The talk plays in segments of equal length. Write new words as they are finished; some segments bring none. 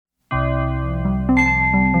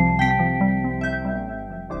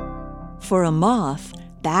for a moth,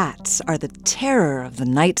 bats are the terror of the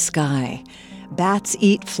night sky. Bats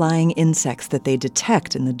eat flying insects that they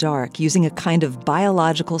detect in the dark using a kind of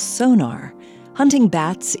biological sonar. Hunting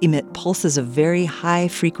bats emit pulses of very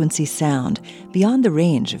high-frequency sound beyond the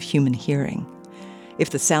range of human hearing.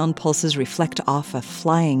 If the sound pulses reflect off a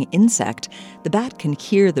flying insect, the bat can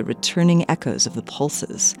hear the returning echoes of the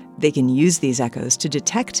pulses. They can use these echoes to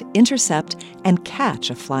detect, intercept, and catch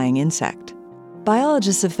a flying insect.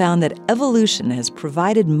 Biologists have found that evolution has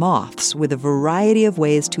provided moths with a variety of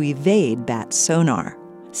ways to evade bat sonar.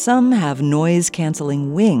 Some have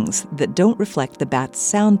noise-canceling wings that don't reflect the bat's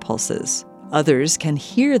sound pulses. Others can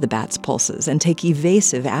hear the bat's pulses and take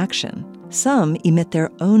evasive action. Some emit their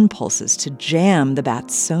own pulses to jam the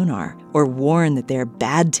bat's sonar or warn that they're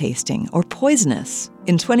bad-tasting or poisonous.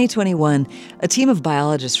 In 2021, a team of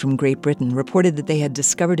biologists from Great Britain reported that they had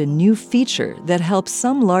discovered a new feature that helps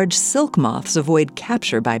some large silk moths avoid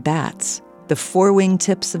capture by bats. The forewing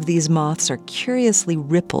tips of these moths are curiously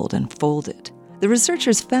rippled and folded. The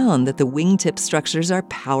researchers found that the wingtip structures are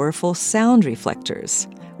powerful sound reflectors.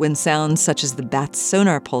 When sounds such as the bat's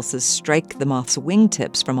sonar pulses strike the moth's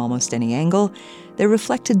wingtips from almost any angle, they're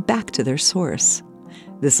reflected back to their source.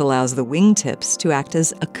 This allows the wingtips to act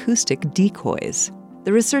as acoustic decoys.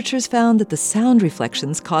 The researchers found that the sound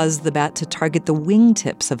reflections caused the bat to target the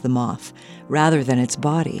wingtips of the moth rather than its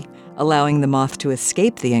body, allowing the moth to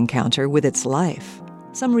escape the encounter with its life.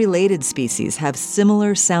 Some related species have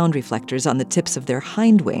similar sound reflectors on the tips of their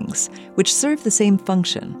hind wings, which serve the same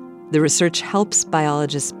function. The research helps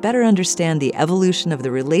biologists better understand the evolution of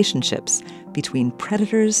the relationships between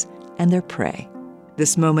predators and their prey.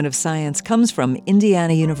 This moment of science comes from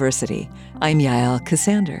Indiana University. I'm Yael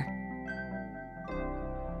Cassander.